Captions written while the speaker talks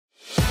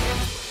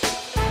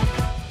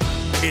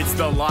It's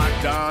the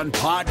Locked On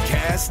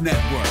Podcast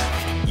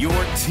Network, your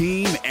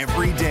team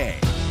every day.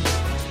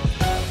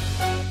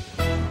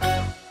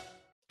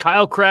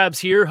 Kyle Krabs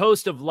here,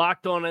 host of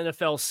Locked On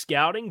NFL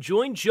Scouting.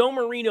 Join Joe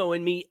Marino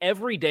and me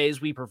every day as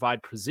we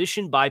provide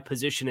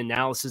position-by-position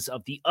analysis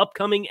of the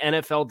upcoming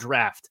NFL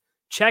Draft.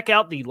 Check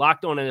out the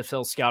Locked On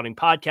NFL Scouting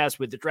podcast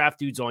with the Draft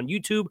Dudes on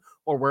YouTube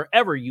or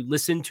wherever you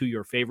listen to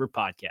your favorite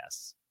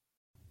podcasts.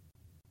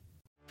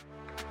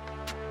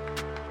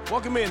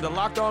 Welcome in to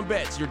Locked On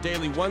Bets, your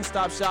daily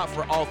one-stop shop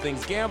for all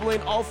things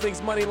gambling, all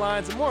things money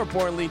lines, and more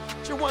importantly,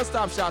 it's your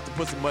one-stop shop to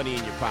put some money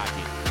in your pocket.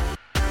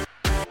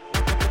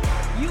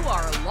 You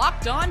are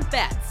Locked On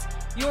Bets,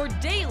 your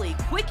daily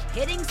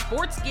quick-hitting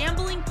sports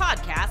gambling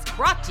podcast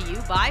brought to you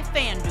by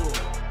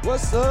FanDuel.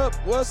 What's up?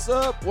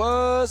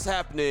 What's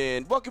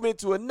happening? Welcome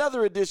into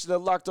another edition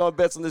of Locked On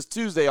Bets on this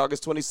Tuesday,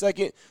 August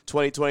 22nd,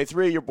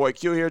 2023. Your boy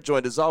Q here,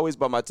 joined as always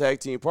by my tag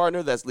team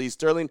partner. That's Lee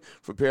Sterling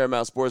from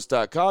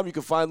ParamountSports.com. You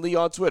can find Lee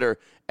on Twitter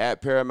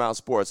at Paramount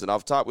Sports. And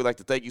off top, we'd like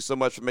to thank you so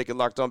much for making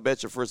Locked On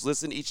Bets your first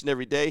listen each and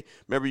every day.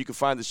 Remember, you can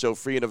find the show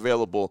free and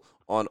available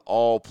on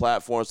all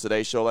platforms.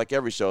 Today's show, like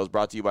every show, is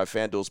brought to you by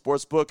FanDuel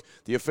Sportsbook,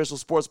 the official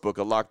sportsbook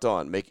of Locked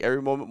On. Make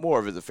every moment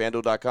more. Visit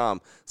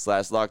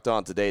FanDuel.com/Locked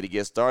On today to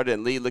get started.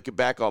 And Lee, looking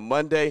back on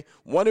Monday,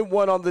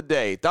 1-1 on the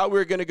day. Thought we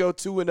were going to go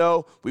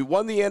 2-0. We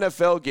won the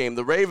NFL game.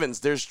 The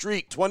Ravens, their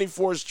streak,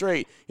 24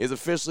 straight, is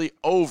officially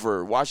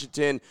over.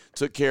 Washington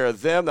took care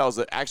of them. That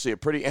was actually a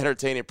pretty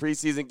entertaining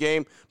preseason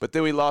game. But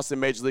then we lost in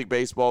Major League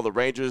Baseball. The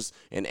Rangers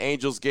and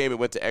Angels game, it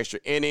went to extra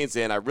innings,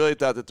 and I really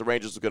thought that the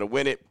Rangers were going to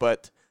win it,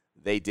 but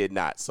they did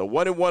not. So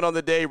 1-1 on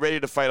the day, ready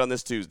to fight on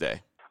this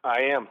Tuesday.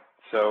 I am.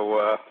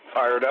 So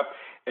fired up.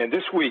 And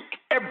this week,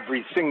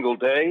 every single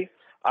day,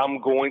 I'm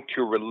going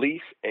to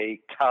release a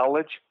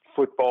college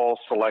football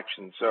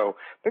selection. So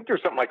I think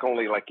there's something like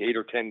only like 8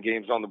 or 10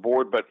 games on the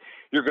board, but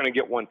you're going to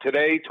get one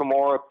today,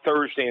 tomorrow,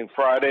 Thursday, and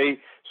Friday.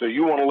 So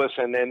you want to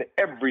listen in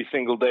every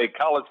single day.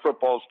 College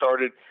football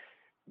started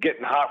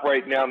getting hot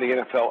right now in the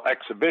NFL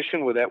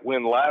exhibition with that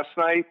win last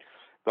night.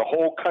 The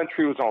whole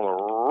country was on the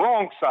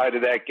wrong side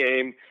of that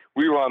game.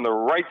 We were on the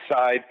right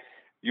side.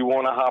 You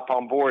want to hop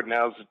on board,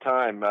 now's the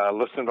time.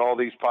 Listen to all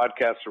these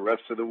podcasts the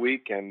rest of the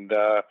week and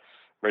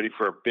ready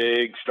for a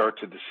big start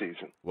to the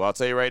season. Well, I'll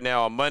tell you right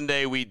now, on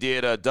Monday we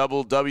did a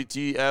double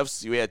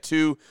WTFs. We had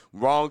 2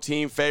 wrong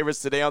team favorites.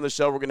 Today on the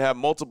show, we're going to have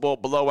multiple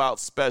blowout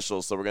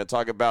specials. So we're going to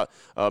talk about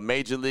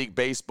Major League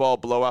Baseball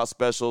blowout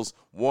specials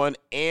 1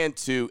 and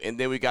 2. And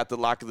then we got the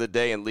lock of the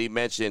day, and Lee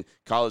mentioned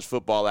college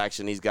football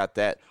action. He's got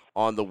that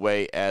on the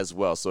way as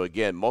well. So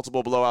again,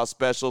 multiple blowout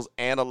specials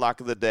and a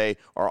lock of the day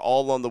are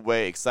all on the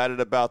way. Excited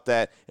about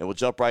that, and we'll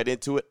jump right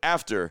into it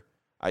after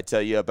I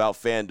tell you about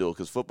FanDuel,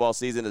 because football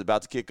season is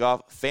about to kick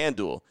off.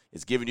 FanDuel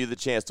is giving you the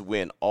chance to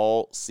win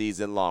all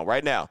season long.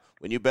 Right now,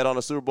 when you bet on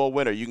a Super Bowl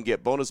winner, you can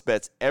get bonus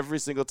bets every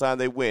single time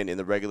they win in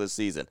the regular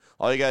season.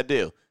 All you got to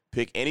do,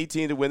 pick any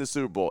team to win the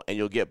Super Bowl, and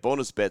you'll get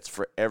bonus bets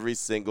for every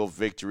single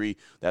victory.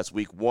 That's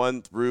week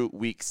 1 through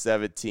week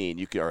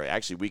 17. Or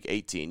actually week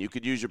 18. You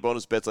could use your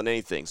bonus bets on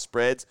anything: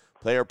 spreads,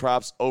 player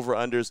props,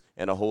 over-unders,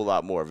 and a whole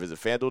lot more. Visit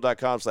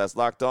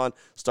FanDuel.com/LockedOn.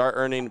 Start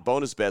earning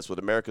bonus bets with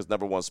America's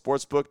 #1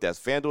 sportsbook. That's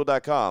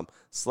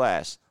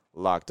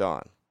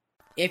FanDuel.com/LockedOn.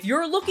 If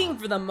you're looking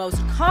for the most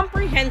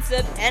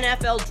comprehensive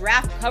NFL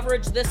draft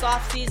coverage this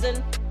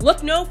offseason,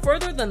 look no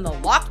further than the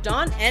Locked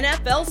On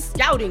NFL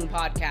Scouting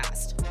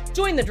Podcast.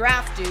 Join the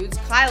Draft Dudes,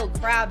 Kyle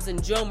Krabs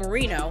and Joe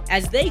Marino,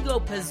 as they go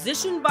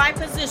position by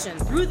position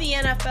through the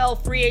NFL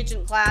free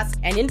agent class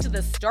and into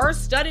the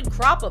star-studded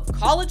crop of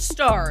college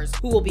stars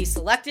who will be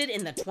selected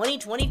in the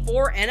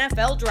 2024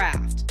 NFL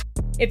Draft.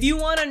 If you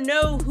want to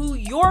know who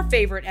your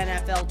favorite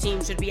NFL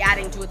team should be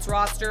adding to its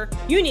roster,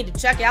 you need to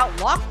check out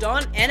Locked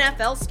On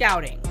NFL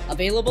Scouting,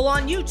 available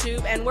on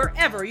YouTube and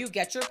wherever you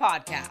get your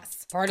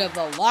podcasts. Part of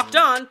the Locked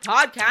On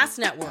Podcast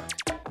Network,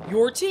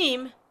 your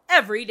team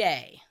every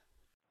day.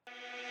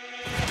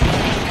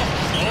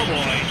 Oh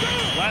boy.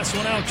 Last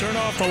one out, turn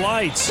off the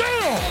lights.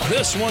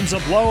 This one's a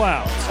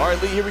blowout. All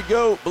right, Lee, here we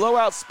go.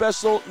 Blowout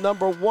special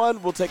number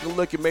 1. We'll take a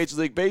look at Major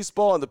League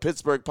Baseball and the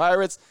Pittsburgh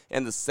Pirates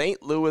and the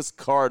St. Louis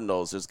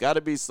Cardinals. There's got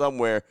to be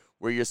somewhere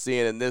where you're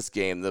seeing in this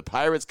game. The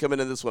Pirates coming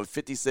in this one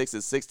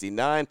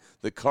 56-69.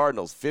 The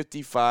Cardinals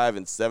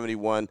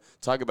 55-71.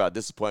 Talk about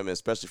disappointment,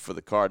 especially for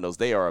the Cardinals.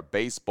 They are a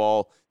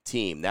baseball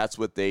team. That's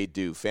what they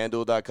do.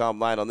 FanDuel.com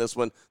line on this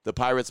one. The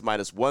Pirates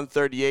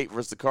 -138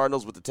 versus the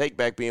Cardinals, with the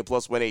takeback being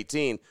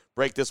 +118.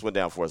 Break this one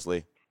down for us,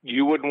 Lee.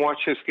 You wouldn't watch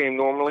this game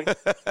normally?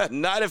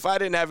 Not if I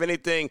didn't have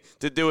anything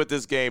to do with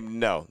this game.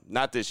 No,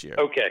 not this year.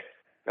 Okay.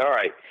 All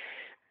right.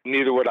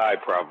 Neither would I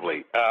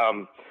probably.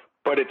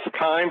 But it's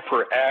time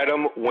for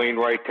Adam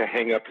Wainwright to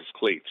hang up his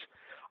cleats.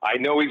 I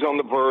know he's on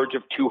the verge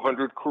of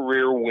 200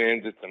 career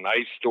wins. It's a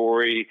nice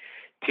story.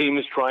 Team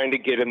is trying to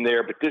get him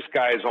there, but this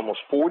guy is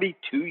almost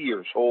 42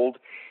 years old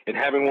and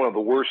having one of the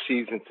worst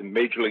seasons in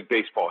Major League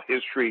Baseball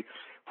history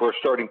for a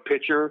starting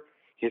pitcher.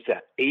 He's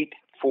at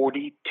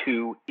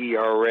 8.42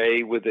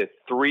 ERA with a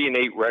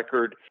 3-8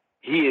 record.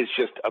 he is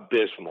just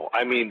abysmal.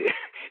 I mean,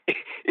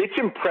 it's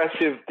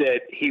impressive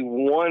that he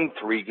won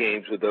 3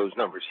 games with those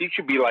numbers. He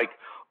should be like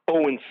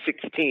 0-16.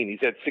 He's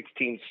had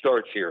 16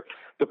 starts here.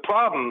 The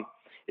problem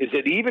is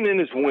that even in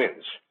his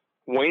wins,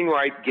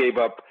 Wainwright gave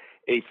up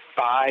a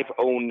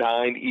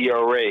 5.09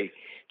 ERA.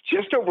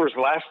 Just over his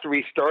last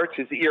 3 starts,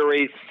 his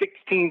ERA is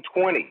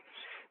 16.20.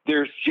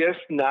 There's just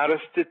not a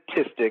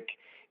statistic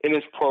in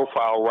his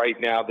profile right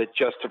now that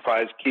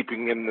justifies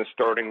keeping him in the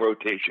starting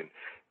rotation.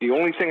 The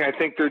only thing I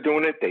think they're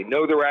doing it, they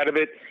know they're out of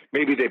it.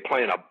 Maybe they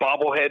plan a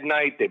bobblehead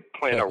night. They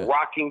plan a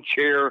rocking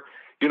chair,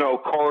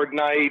 card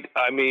night.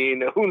 I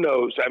mean, who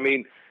knows? I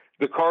mean,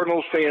 the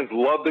Cardinals fans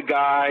love the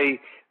guy.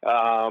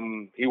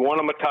 He won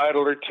them a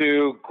title or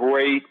 2.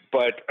 Great.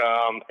 But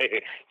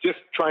just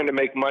trying to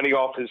make money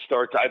off his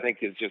starts, I think,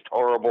 is just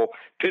horrible.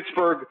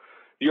 Pittsburgh,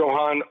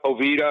 Johan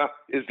Oviedo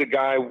is the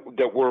guy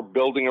that we're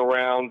building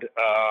around.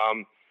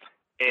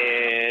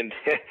 And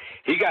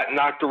he got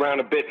knocked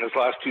around a bit in his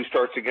last 2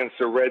 starts against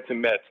the Reds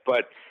and Mets,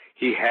 but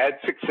he had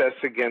success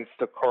against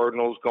the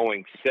Cardinals,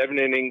 going 7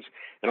 innings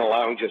and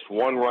allowing just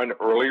 1 run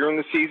earlier in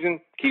the season.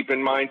 Keep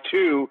in mind,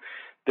 too,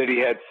 that he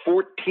had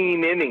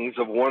 14 innings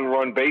of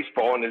 1-run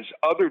baseball in his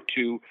other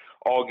 2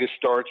 August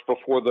starts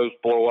before those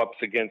blow-ups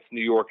against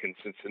New York and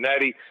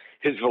Cincinnati.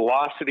 His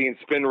velocity and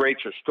spin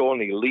rates are still in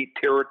elite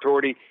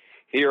territory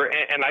here,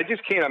 and I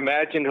just can't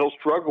imagine he'll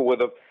struggle with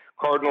a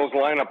Cardinals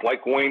lineup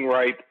like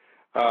Wainwright,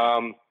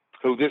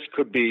 who this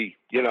could be,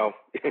 and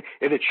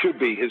it should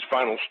be his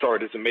final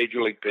start as a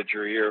major league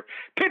pitcher here.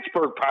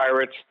 Pittsburgh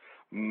Pirates,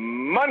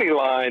 money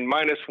line,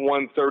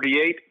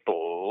 -138,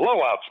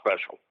 blowout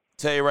special.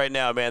 Tell you right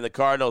now, man, the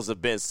Cardinals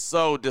have been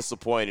so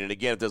disappointing.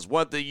 Again, if there's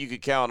one thing you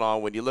could count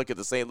on when you look at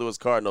the St. Louis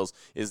Cardinals,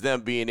 is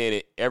them being in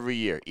it every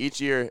year.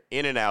 Each year,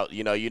 in and out.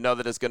 You know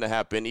that it's going to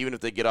happen, even if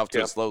they get off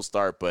to a slow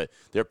start. But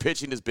their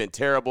pitching has been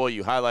terrible.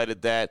 You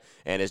highlighted that,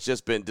 and it's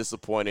just been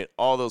disappointing.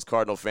 All those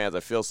Cardinal fans, I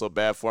feel so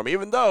bad for them,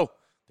 even though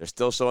they're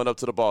still showing up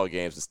to the ball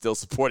games and still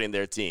supporting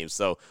their team.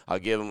 So I'll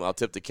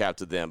tip the cap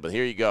to them. But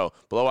here you go.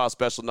 Blowout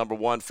special number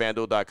 1,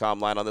 FanDuel.com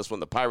line on this one.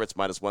 The Pirates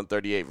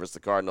 -138 versus the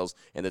Cardinals,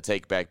 and the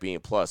take back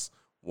being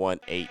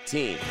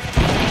 +118.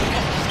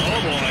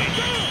 Oh,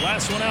 boy.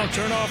 Last one out.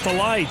 Turn off the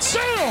lights.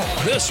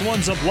 This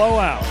one's a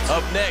blowout.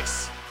 Up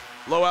next,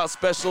 blowout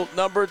special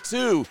number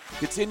 2.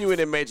 Continuing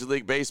in Major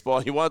League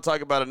Baseball, you want to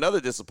talk about another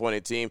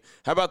disappointing team.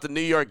 How about the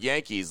New York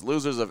Yankees,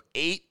 losers of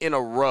 8 in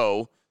a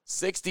row?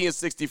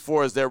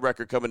 60-64 is their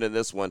record coming in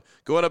this one.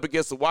 Going up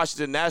against the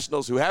Washington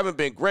Nationals, who haven't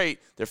been great.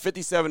 They're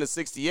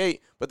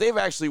 57-68, but they've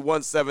actually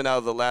won 7 out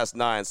of the last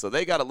 9, so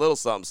they got a little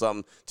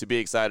something to be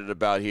excited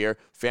about here.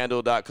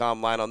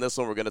 FanDuel.com line on this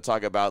one. We're going to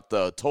talk about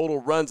the total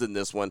runs in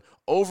this one.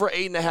 Over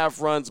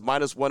 8.5 runs,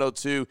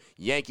 -102.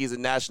 Yankees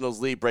and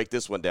Nationals lead. Break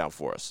this one down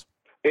for us.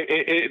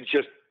 It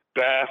just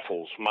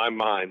baffles my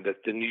mind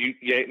that the New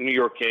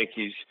York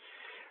Yankees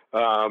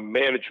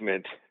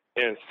management,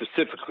 and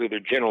specifically their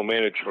general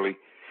manager,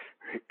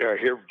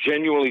 here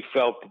genuinely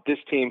felt that this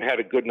team had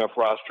a good enough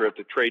roster at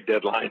the trade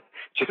deadline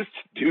just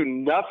to do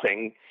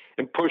nothing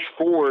and push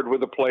forward with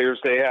the players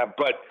they have.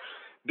 But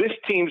this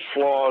team's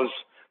flaws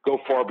go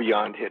far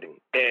beyond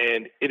hitting,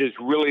 and it is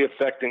really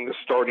affecting the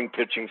starting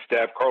pitching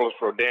staff. Carlos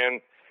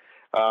Rodon,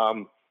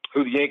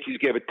 who the Yankees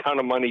gave a ton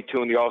of money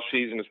to in the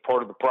offseason, is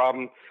part of the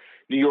problem.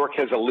 New York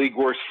has a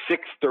league-worst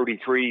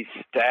 6.33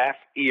 staff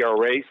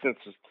ERA since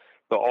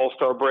the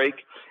All-Star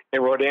break,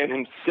 and Rodon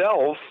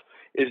himself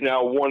is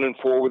now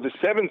 1-4 with a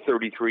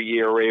 7.33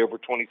 ERA over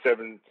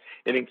 27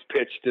 innings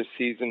pitched this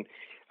season.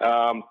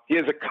 He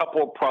has a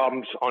couple of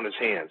problems on his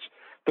hands.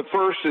 The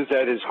first is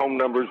that his home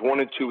numbers 1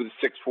 and 2 with a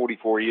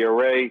 6.44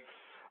 ERA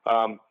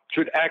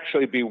should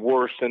actually be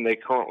worse than they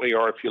currently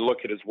are if you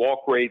look at his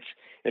walk rates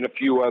and a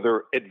few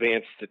other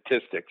advanced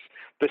statistics.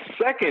 The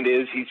second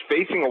is he's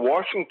facing a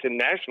Washington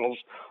Nationals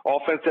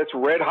offense that's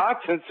red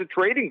hot since the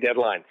trading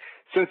deadline.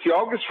 Since the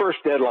August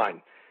 1st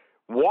deadline,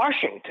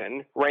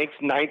 Washington ranks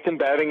 9th in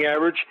batting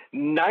average,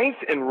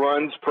 9th in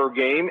runs per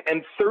game,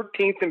 and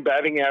 13th in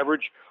batting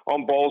average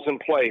on balls in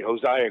play.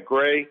 Josiah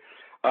Gray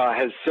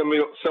has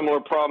similar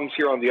problems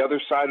here on the other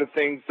side of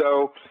things,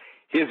 though.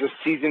 He has a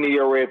season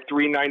ERA of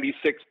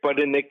 3.96, but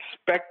an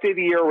expected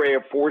ERA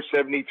of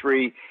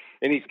 4.73,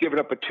 and he's given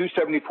up a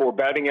 2.74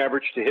 batting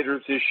average to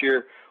hitters this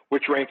year,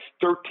 which ranks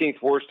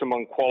 13th worst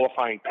among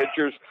qualifying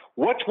pitchers.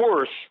 What's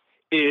worse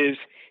is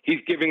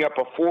he's giving up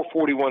a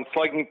 4.41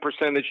 slugging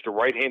percentage to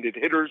right-handed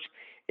hitters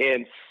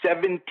and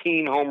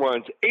 17 home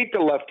runs, 8 to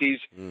lefties,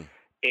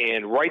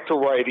 and 9 to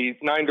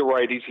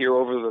righties here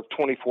over the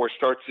 24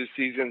 starts this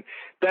season.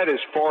 That is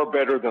far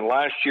better than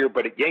last year,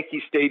 but at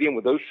Yankee Stadium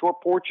with those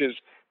short porches,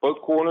 both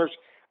corners,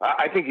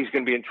 I think he's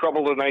going to be in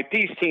trouble tonight.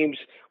 These teams'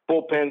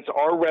 bullpens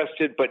are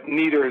rested, but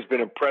neither has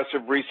been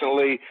impressive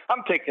recently.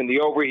 I'm taking the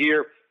over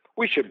here.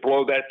 We should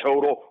blow that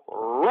total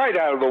right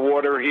out of the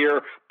water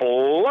here.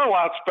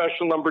 Blowout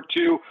special number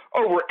 2,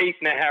 over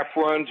 8.5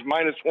 runs,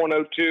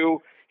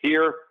 -102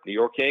 here. New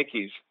York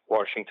Yankees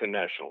Washington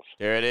Nationals.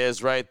 There it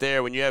is right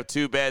there. When you have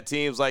two bad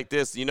teams like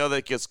this, you know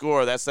they can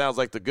score. That sounds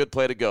like the good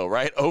play to go,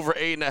 right? Over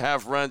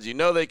 8.5 runs, you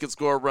know they can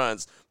score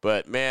runs.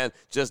 But, man,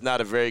 just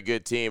not a very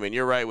good team. And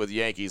you're right with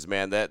Yankees,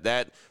 man.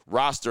 That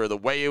roster, the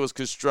way it was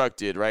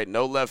constructed, right?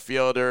 No left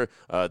fielder.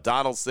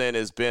 Donaldson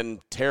has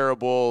been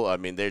terrible. I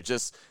mean, they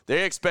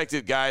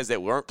expected guys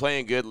that weren't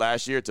playing good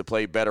last year to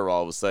play better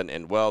all of a sudden.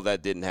 And, well,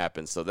 that didn't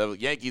happen. So the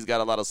Yankees got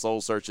a lot of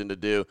soul searching to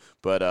do.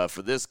 But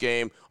for this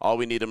game, all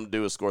we need them to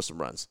do is score some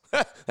runs.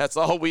 That's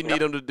all we need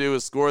them to do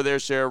is score their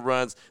share of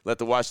runs, let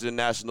the Washington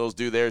Nationals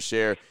do their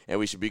share, and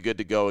we should be good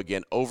to go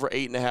again. Over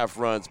 8.5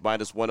 runs,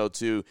 minus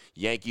 102,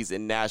 Yankees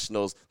and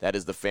Nationals. That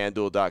is the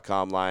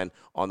FanDuel.com line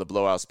on the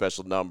blowout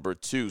special number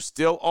 2.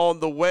 Still on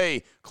the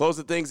way,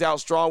 closing things out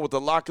strong with the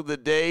lock of the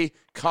day,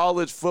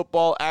 college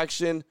football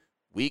action,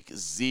 week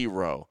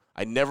 0.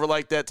 I never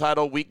liked that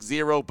title, week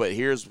 0, but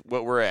here's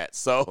what we're at.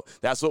 So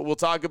that's what we'll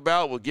talk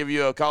about. We'll give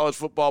you a college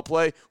football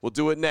play. We'll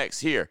do it next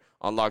here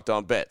on Locked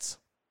On Bets.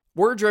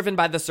 We're driven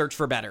by the search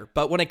for better,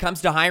 but when it comes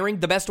to hiring,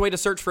 the best way to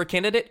search for a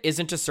candidate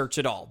isn't to search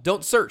at all.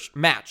 Don't search,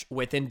 match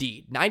with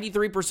Indeed.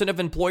 93% of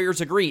employers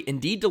agree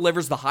Indeed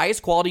delivers the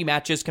highest quality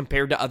matches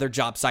compared to other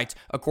job sites,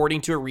 according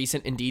to a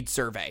recent Indeed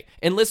survey.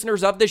 And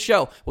listeners of this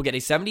show will get a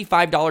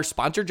 $75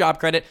 sponsored job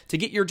credit to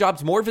get your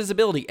jobs more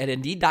visibility at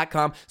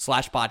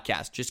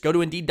Indeed.com/podcast. Just go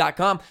to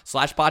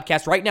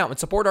Indeed.com/podcast right now and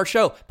support our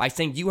show by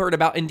saying you heard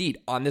about Indeed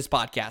on this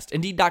podcast.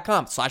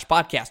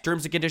 Indeed.com/podcast.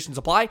 Terms and conditions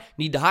apply.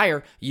 Need to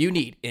hire? You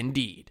need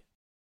Indeed.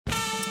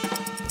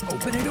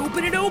 Open it,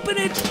 open it, open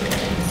it.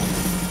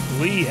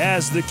 Lee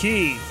has the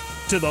key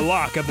to the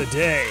lock of the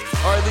day.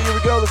 All right, Lee, here we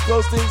go. Let's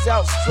close things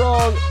out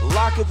strong.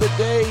 Lock of the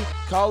day,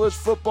 college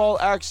football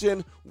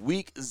action,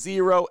 week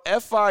 0,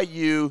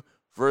 FIU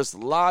versus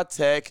La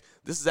Tech.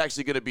 This is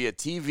actually going to be a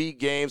TV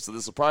game, so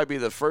this will probably be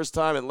the first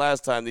time and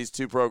last time these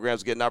two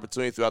programs get an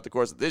opportunity throughout the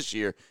course of this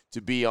year to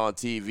be on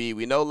TV.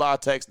 We know La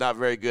Tech's not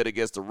very good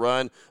against the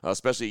run,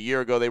 especially a year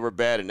ago they were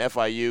bad, and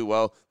FIU,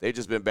 well, they've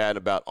just been bad in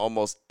about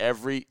almost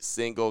every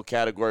single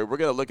category. We're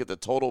going to look at the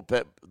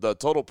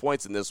total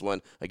points in this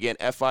one. Again,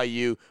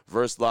 FIU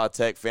versus La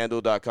Tech,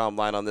 FanDuel.com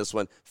line on this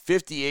one,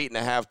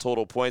 58.5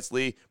 total points.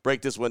 Lee,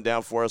 break this one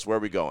down for us. Where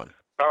are we going?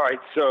 All right,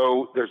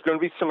 so there's going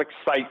to be some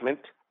excitement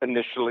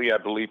initially, I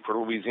believe, for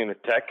Louisiana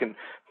Tech. And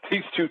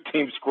these two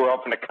teams square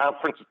off in a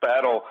conference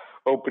battle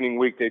opening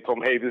week. They told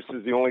them, hey, this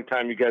is the only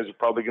time you guys are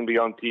probably going to be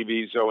on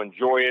TV, so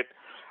enjoy it.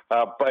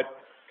 But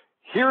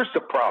here's the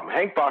problem.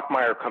 Hank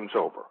Bachmeier comes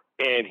over,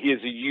 and he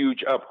is a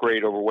huge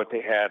upgrade over what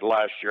they had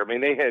last year. I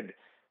mean, they had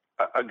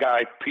a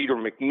guy, Peter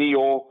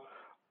McNeil,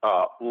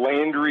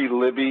 Landry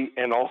Libby,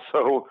 and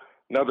also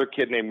another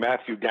kid named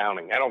Matthew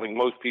Downing. I don't think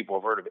most people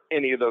have heard of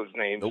any of those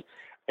names. Nope.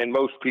 And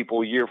most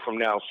people a year from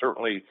now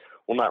certainly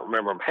will not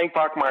remember him. Hank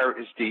Bachmeier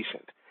is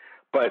decent,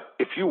 but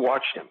if you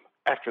watched him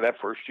after that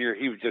first year,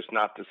 he was just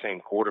not the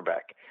same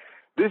quarterback.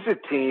 This is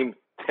a team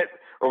that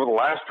over the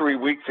last 3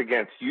 weeks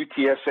against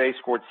UTSA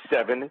scored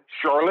 7,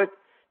 Charlotte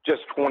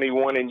just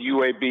 21, and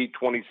UAB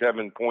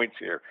 27 points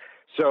here.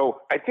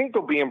 So I think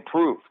they'll be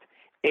improved.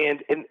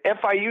 And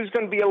FIU is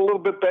going to be a little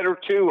bit better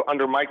too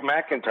under Mike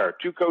McIntyre.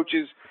 Two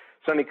coaches,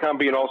 Sonny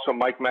Cumbie and also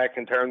Mike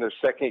McIntyre in their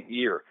second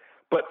year.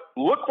 But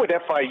look what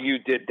FIU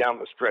did down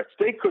the stretch.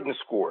 They couldn't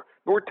score.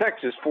 North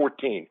Texas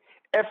 14,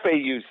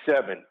 FAU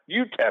 7,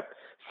 UTEP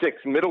 6,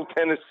 Middle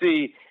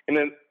Tennessee, and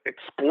an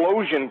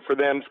explosion for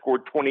them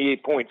scored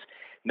 28 points.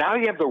 Now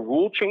you have the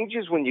rule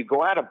changes when you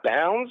go out of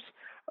bounds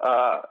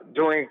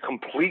during a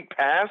complete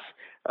pass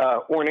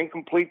or an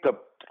incomplete. The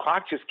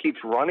clock just keeps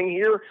running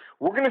here.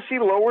 We're going to see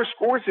lower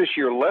scores this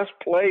year, less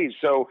plays.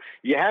 So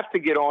you have to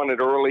get on it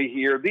early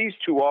here. These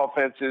two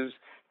offenses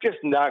just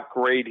not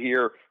great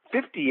here.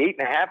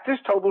 58.5. This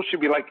total should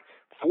be like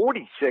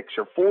 46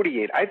 or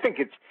 48. I think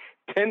it's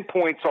 10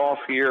 points off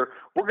here.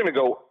 We're going to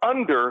go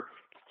under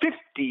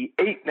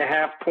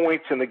 58.5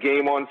 points in the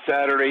game on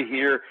Saturday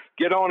here.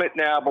 Get on it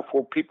now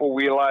before people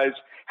realize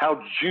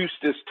how juiced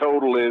this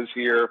total is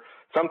here.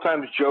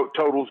 Sometimes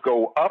totals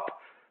go up.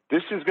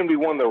 This is going to be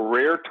one of the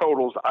rare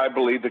totals, I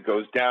believe, that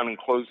goes down and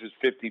closes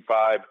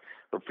 55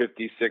 or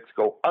 56.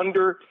 Go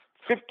under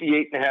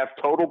 58.5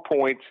 total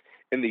points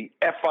in the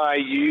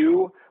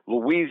FIU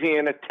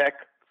Louisiana Tech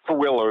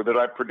thriller that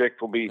I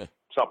predict will be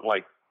something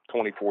like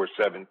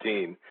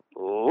 24-17.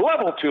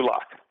 Level 2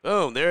 lock.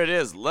 Boom, there it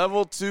is.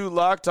 Level 2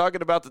 lock.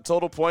 Talking about the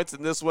total points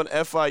in this one,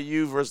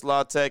 FIU versus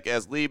La Tech.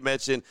 As Lee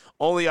mentioned,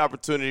 only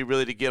opportunity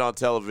really to get on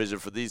television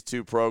for these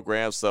two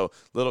programs. So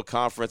little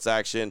conference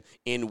action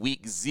in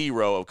week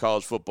 0 of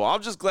college football.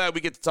 I'm just glad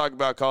we get to talk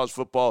about college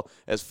football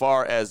as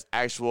far as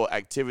actual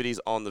activities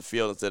on the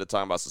field instead of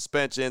talking about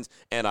suspensions,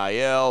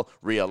 NIL,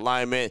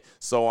 realignment,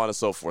 so on and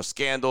so forth,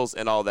 scandals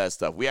and all that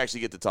stuff. We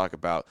actually get to talk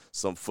about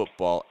some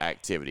football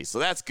activity. So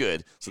that's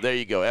good. So there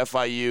you go.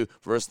 FIU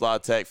versus La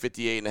Tech,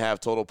 58.5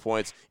 total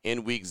points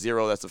in week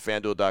 0. That's the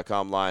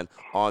FanDuel.com line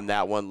on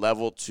that one.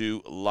 Level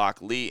 2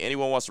 lock. Lee,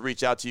 anyone wants to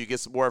reach out to you, get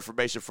some more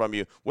information from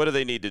you, what do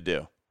they need to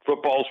do?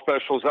 Football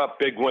specials up.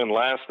 Big win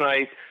last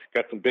night.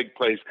 Got some big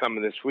plays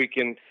coming this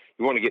weekend.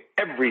 You want to get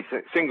every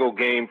single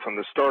game from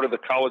the start of the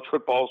college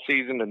football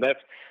season, and that's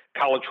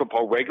college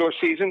football regular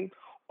season,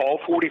 all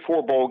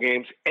 44 bowl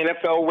games,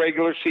 NFL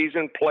regular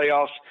season,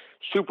 playoffs,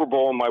 Super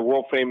Bowl, and my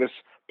world-famous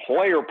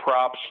player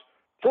props,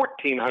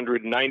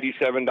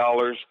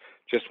 $1,497.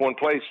 Just one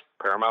place,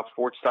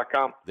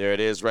 ParamountSports.com. There it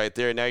is right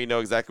there. Now you know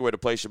exactly where to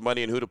place your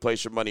money and who to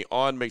place your money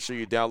on. Make sure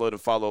you download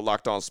and follow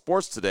Locked On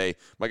Sports today.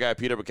 My guy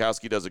Peter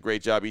Bukowski does a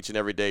great job each and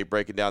every day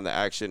breaking down the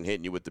action,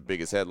 hitting you with the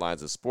biggest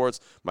headlines in sports.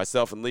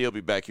 Myself and Lee will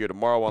be back here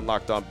tomorrow on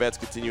Locked On Bets,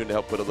 continuing to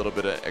help put a little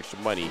bit of extra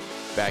money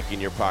back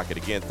in your pocket.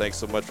 Again, thanks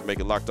so much for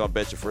making Locked On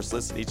Bets your first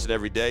listen each and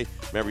every day.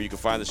 Remember, you can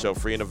find the show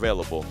free and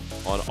available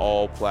on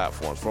all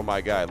platforms. For my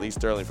guy Lee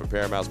Sterling from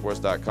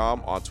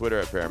ParamountSports.com, on Twitter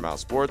at Paramount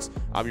Sports.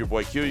 I'm your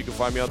boy Q. You can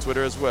find me on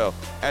Twitter as well,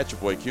 at your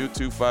boy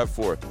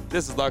Q254.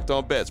 This is Locked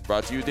On Bets,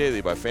 brought to you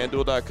daily by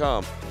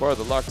FanDuel.com, part of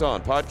the Locked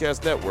On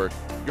Podcast Network,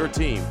 your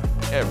team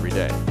every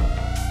day.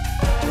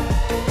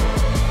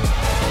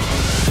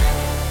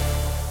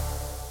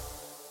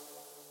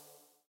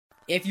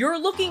 If you're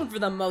looking for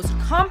the most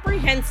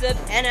comprehensive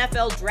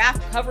NFL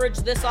draft coverage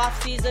this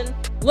offseason,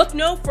 look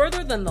no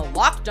further than the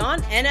Locked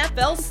On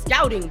NFL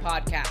Scouting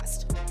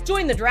Podcast.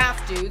 Join the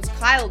draft dudes,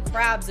 Kyle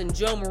Krabs and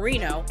Joe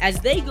Marino, as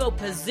they go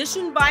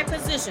position by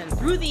position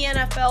through the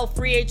NFL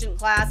free agent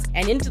class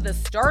and into the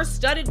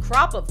star-studded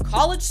crop of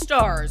college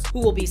stars who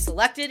will be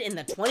selected in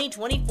the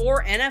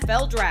 2024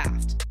 NFL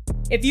Draft.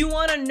 If you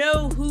want to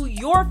know who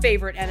your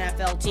favorite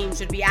NFL team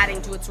should be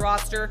adding to its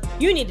roster,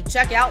 you need to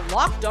check out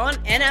Locked On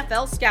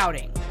NFL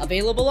Scouting,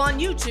 available on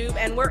YouTube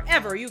and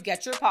wherever you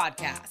get your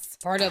podcasts.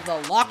 Part of the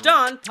Locked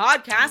On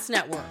Podcast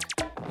Network,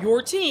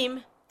 your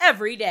team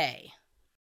every day.